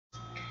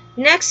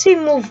Next, we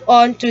move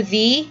on to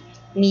the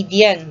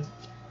median.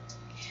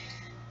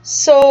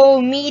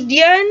 So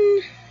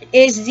median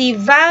is the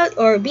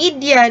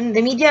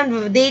the median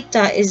of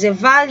data is a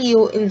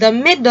value in the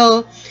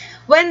middle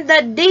when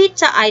the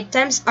data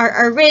items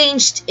are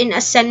arranged in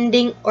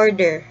ascending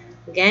order.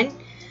 Again,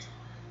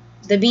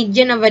 the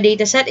median of a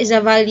data set is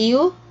a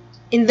value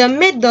in the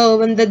middle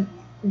when the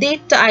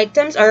data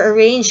items are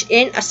arranged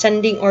in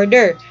ascending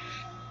order.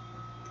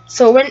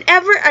 So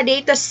whenever a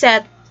data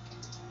set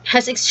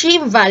has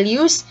extreme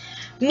values,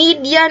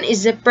 median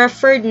is the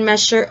preferred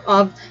measure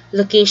of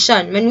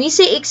location. When we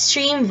say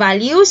extreme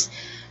values,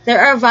 there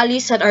are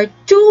values that are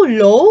too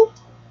low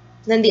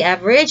than the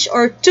average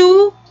or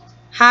too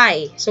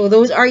high. So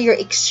those are your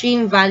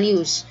extreme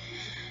values.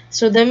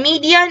 So the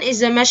median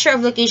is a measure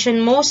of location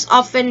most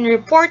often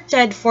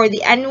reported for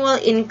the annual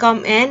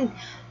income and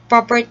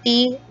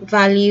property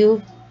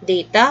value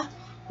data.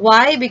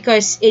 Why?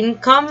 Because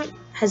income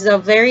has a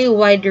very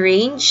wide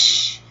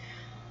range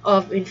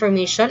of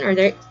information, or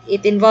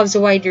it involves a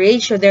wide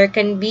range, so there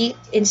can be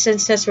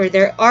instances where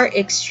there are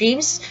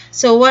extremes.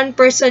 So one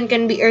person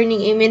can be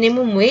earning a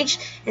minimum wage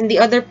and the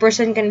other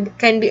person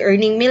can be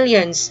earning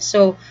millions.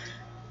 So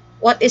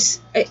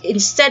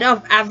instead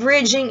of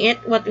averaging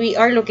it, what we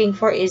are looking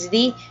for is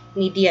the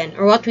median,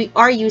 or what we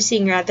are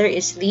using rather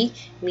is the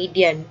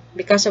median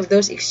because of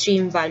those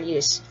extreme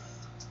values.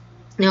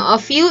 Now, a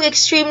few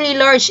extremely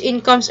large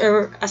incomes,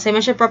 or as I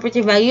mentioned,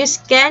 property values,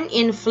 can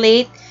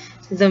inflate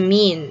the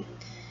mean.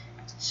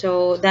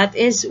 So that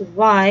is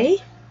why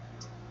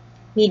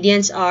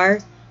medians are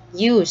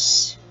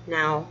used.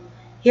 Now,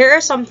 here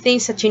are some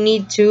things that you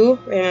need to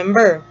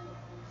remember.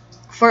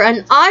 For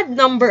an odd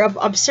number of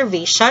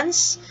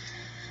observations,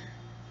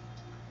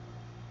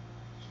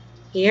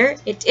 here,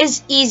 it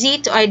is easy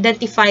to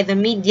identify the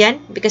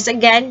median because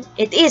again,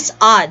 it is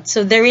odd.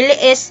 So there really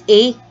is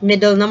a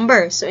middle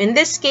number. So in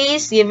this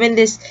case, given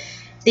this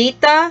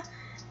data,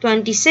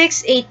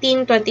 26,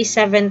 18,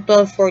 27,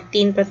 12,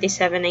 14,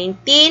 27,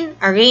 19.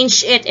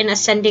 Arrange it in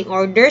ascending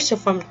order. So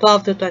from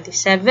 12 to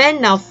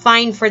 27. Now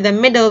find for the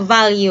middle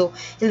value.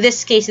 In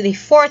this case, the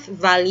fourth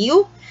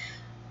value,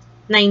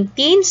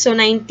 19. So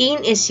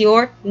 19 is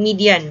your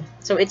median.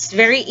 So it's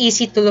very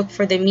easy to look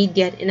for the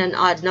median in an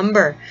odd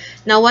number.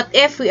 Now what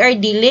if we are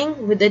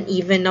dealing with an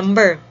even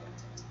number?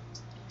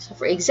 So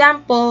for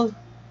example,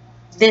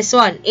 this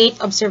one, 8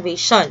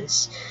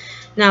 observations.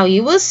 Now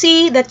you will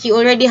see that you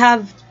already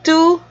have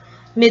two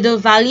middle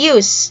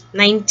values,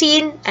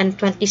 19 and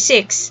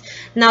 26.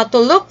 Now to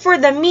look for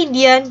the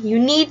median, you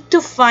need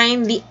to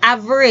find the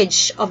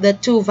average of the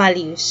two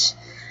values.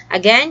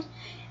 Again,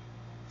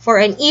 for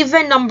an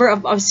even number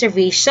of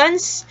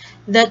observations,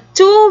 the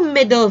two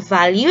middle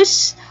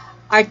values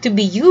are to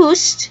be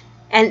used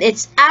and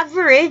its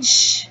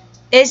average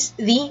is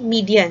the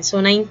median. So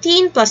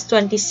 19 plus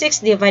 26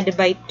 divided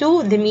by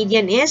 2, the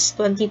median is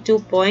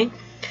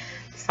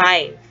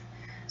 22.5.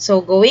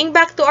 So going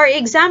back to our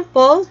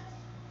example,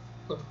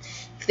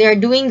 if they are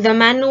doing the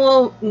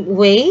manual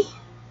way,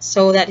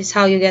 so that is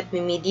how you get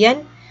the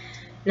median.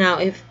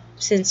 Now,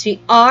 since we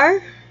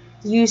are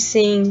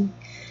using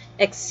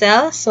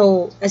Excel,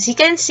 so as you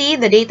can see,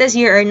 the data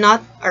here are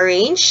not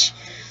arranged.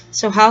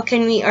 So how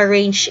can we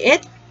arrange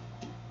it?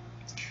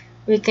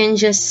 We can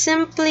just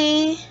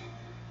simply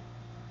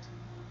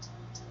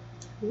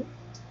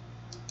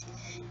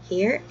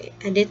here,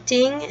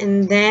 editing,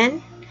 and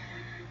then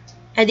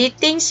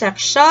editing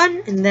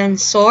section, and then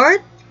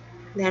sort,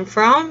 then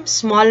from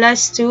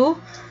smallest to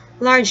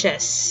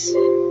largest.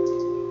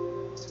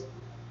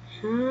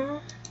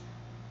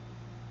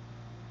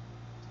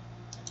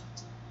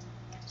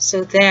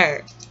 So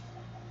there,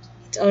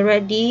 it's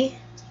already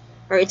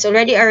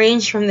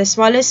arranged from the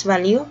smallest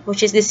value,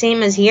 which is the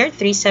same as here,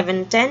 3,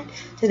 7, 10,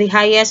 to the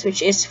highest,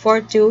 which is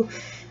 4, 2,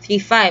 3,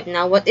 5.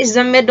 Now, what is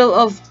the middle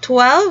of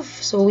 12?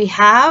 So we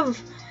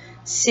have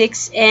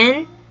 6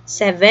 and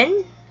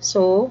 7.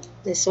 So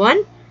this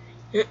one.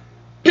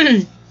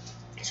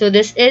 So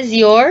this is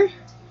your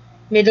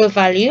middle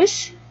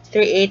values,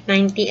 3, 8,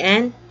 90,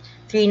 and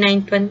 3,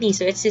 9, 20.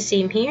 So it's the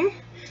same here.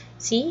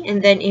 See?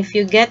 And then if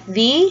you get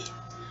the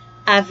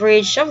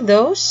average of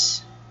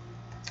those,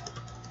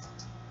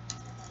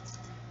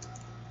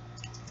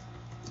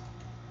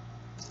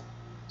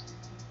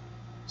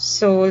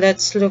 so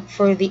let's look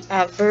for the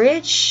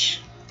average.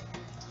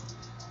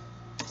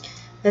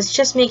 Let's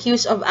just make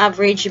use of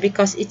average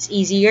because it's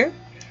easier.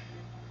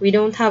 We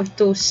don't have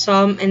to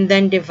sum and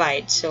then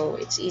divide, so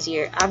it's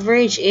easier.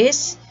 Average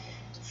is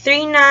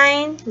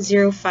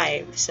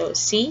 3905. So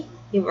see,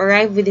 you've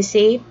arrived with the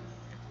same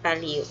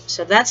value.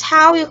 So that's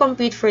how you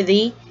compute for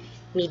the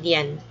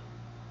median.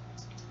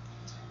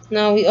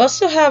 Now we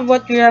also have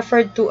what we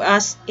refer to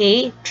as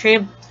a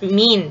trimmed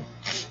mean.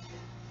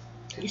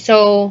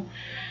 So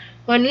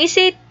when we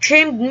say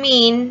trimmed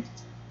mean,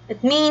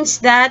 it means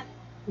that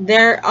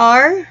there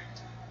are,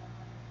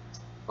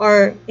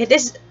 or it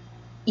is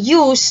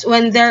used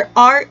when there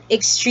are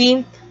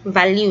extreme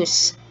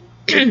values.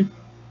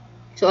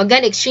 So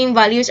again, extreme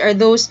values are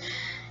those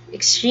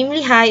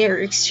extremely high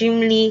or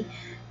extremely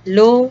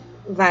low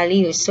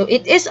values. So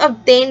it is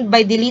obtained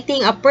by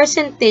deleting a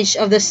percentage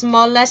of the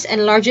smallest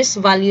and largest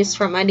values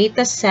from a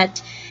data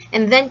set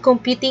and then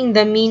computing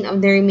the mean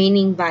of the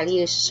remaining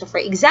values. So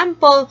for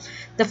example,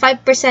 the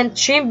 5%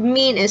 trimmed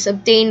mean is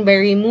obtained by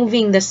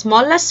removing the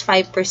smallest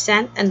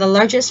 5% and the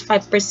largest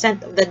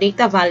 5% of the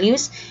data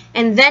values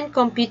and then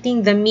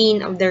computing the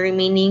mean of the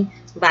remaining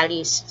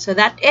values. So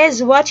that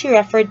is what you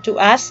refer to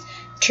as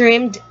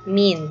trimmed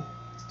mean.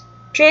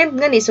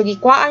 Trimmed gani, so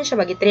gikwaan siya,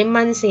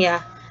 bagitrimman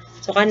siya.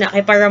 So kana,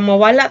 kay para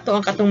mawala to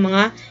ang katong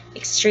mga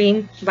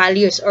extreme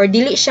values or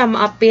dili siya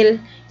ma-appeal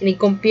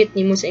ini-compute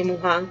nimo sa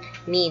imuhang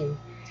mean.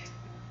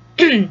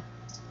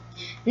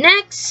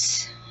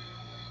 Next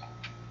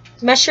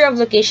measure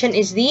of location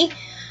is the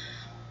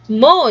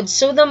mode.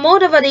 So the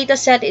mode of a data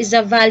set is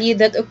a value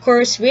that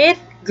occurs with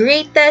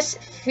greatest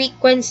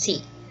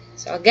frequency.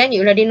 So again, you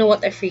already know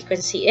what a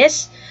frequency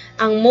is.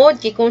 Ang mode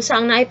kay kung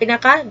saan naay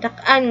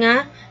pinaka-dak-an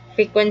nga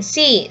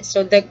frequency.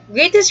 So the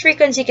greatest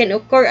frequency can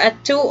occur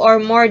at 2 or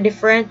more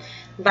different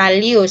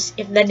values.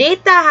 If the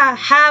data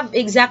have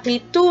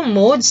exactly 2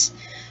 modes,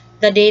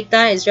 the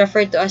data is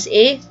referred to as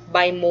a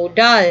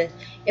bimodal.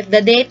 If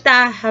the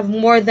data have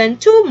more than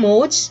 2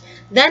 modes,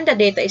 then the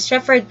data is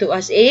referred to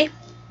as a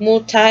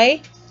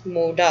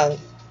multimodal.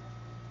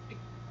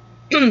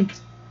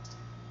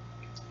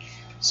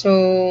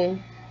 So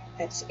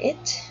that's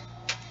it.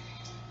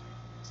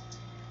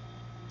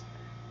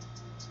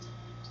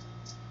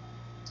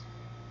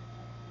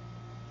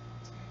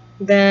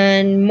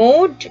 Then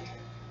mode,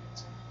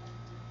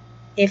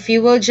 if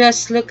you will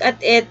just look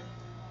at it,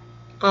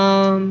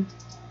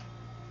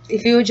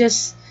 if you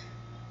just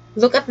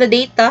look at the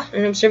data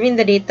and observing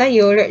the data,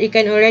 you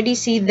can already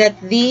see that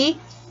the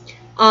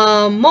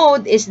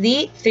mode is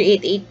the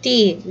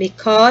 3880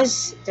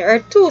 because there are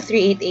 2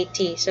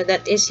 3880. So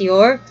that is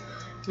your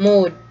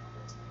mode.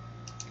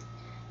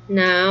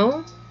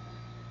 Now,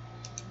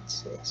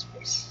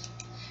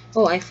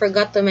 oh, I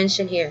forgot to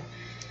mention here.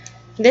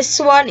 This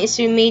one is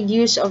we made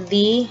use of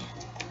the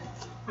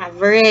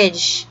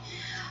average.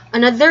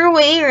 Another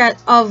way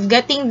of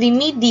getting the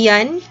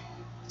median,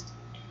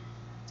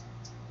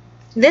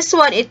 this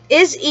one, it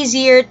is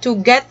easier to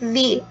get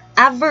the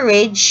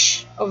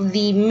average of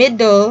the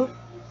middle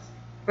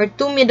or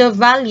 2 middle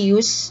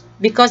values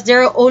because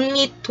there are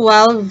only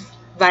 12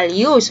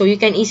 values. So you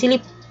can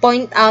easily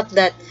point out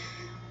that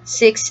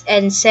 6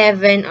 and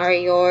 7 are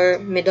your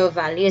middle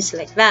values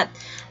like that.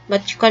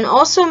 But you can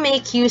also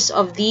make use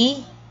of the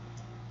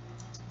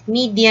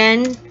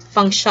median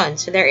function.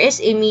 So there is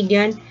a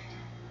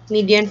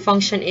median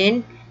function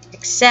in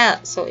Excel.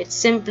 So it's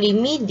simply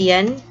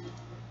median.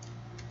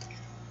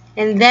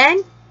 And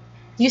then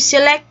you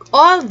select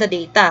all the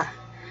data.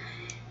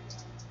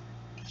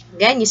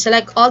 Again, you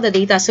select all the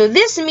data. So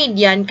this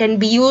median can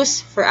be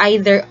used for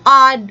either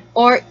odd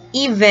or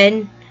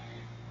even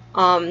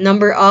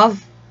number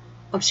of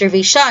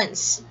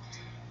observations.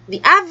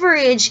 The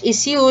average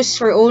is used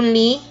for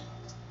only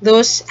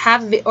those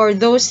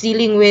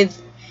dealing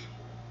with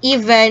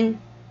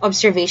even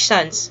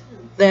observations.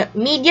 The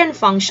median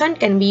function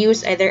can be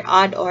used either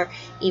odd or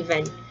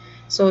even.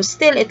 So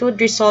still it would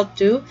result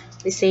to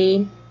the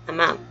same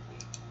amount.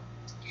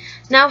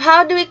 Now,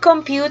 how do we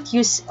compute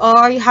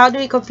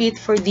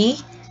for the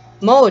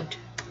mode?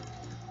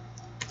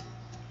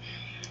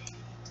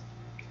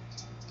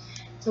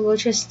 So we'll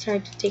just try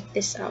to take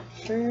this out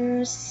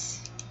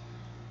first.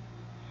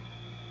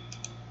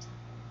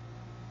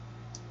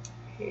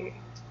 Here we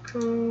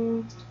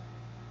go.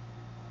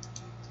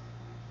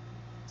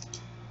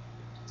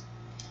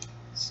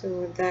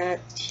 So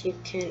that you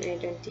can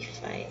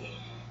identify.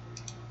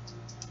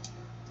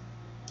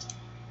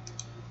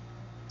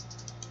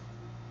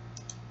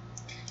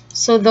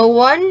 So the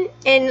one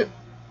in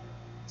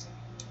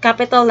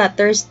capital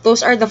letters,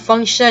 those are the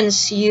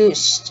functions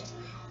used,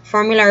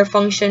 formula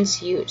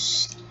functions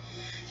used.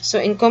 So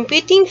in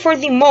computing for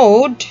the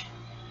mode,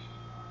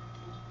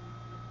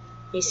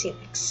 using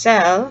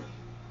Excel,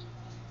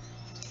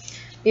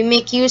 we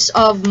make use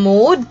of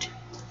mode.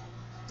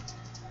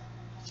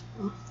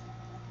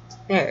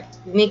 There,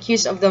 we make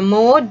use of the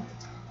mode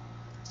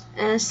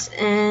S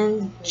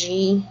and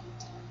G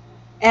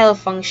L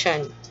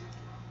function.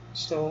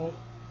 So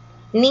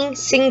meaning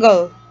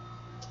single,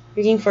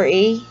 looking for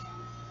a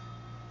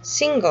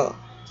single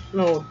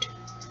mode.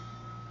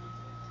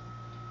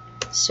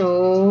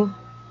 So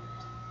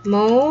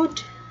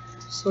mode,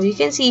 so you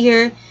can see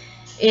here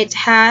it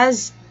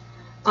has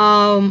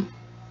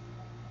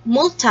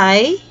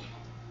multi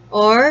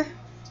or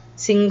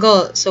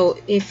single. So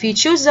if you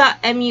choose a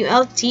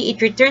MULT,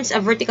 it returns a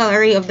vertical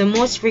array of the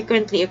most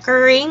frequently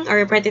occurring or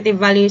repetitive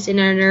values in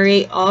an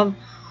array or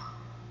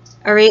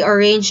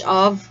range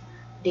of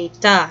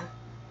data.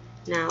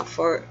 Now,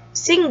 for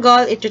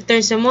single, it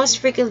returns the most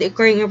frequently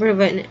occurring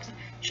range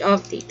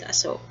of data.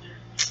 So,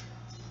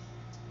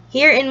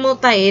 here in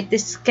multi,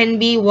 this can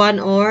be 1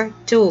 or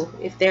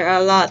 2 if there are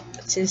a lot.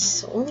 But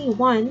since only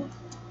 1,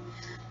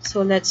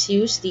 so let's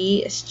use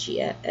the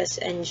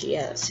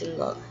SNGL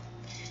single.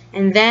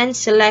 And then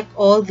select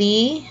all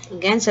the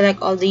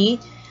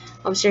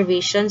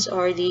observations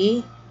or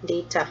the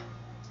data.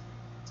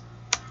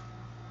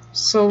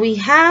 So we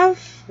have,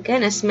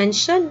 again as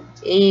mentioned,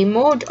 a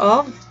mode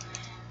of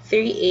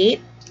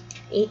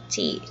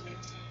 3880.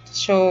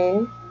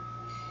 So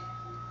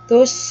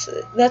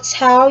that's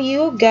how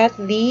you get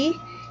the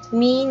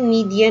mean,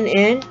 median,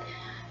 and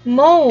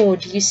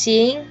mode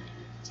using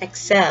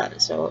Excel.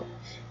 So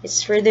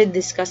it's further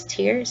discussed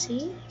here.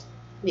 See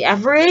the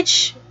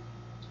average.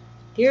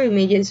 Here we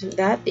made use of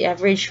that, the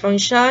average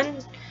function,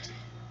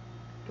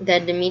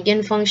 then the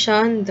median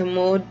function, the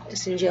mode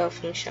SNGL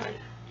function.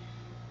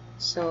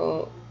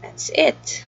 So that's it.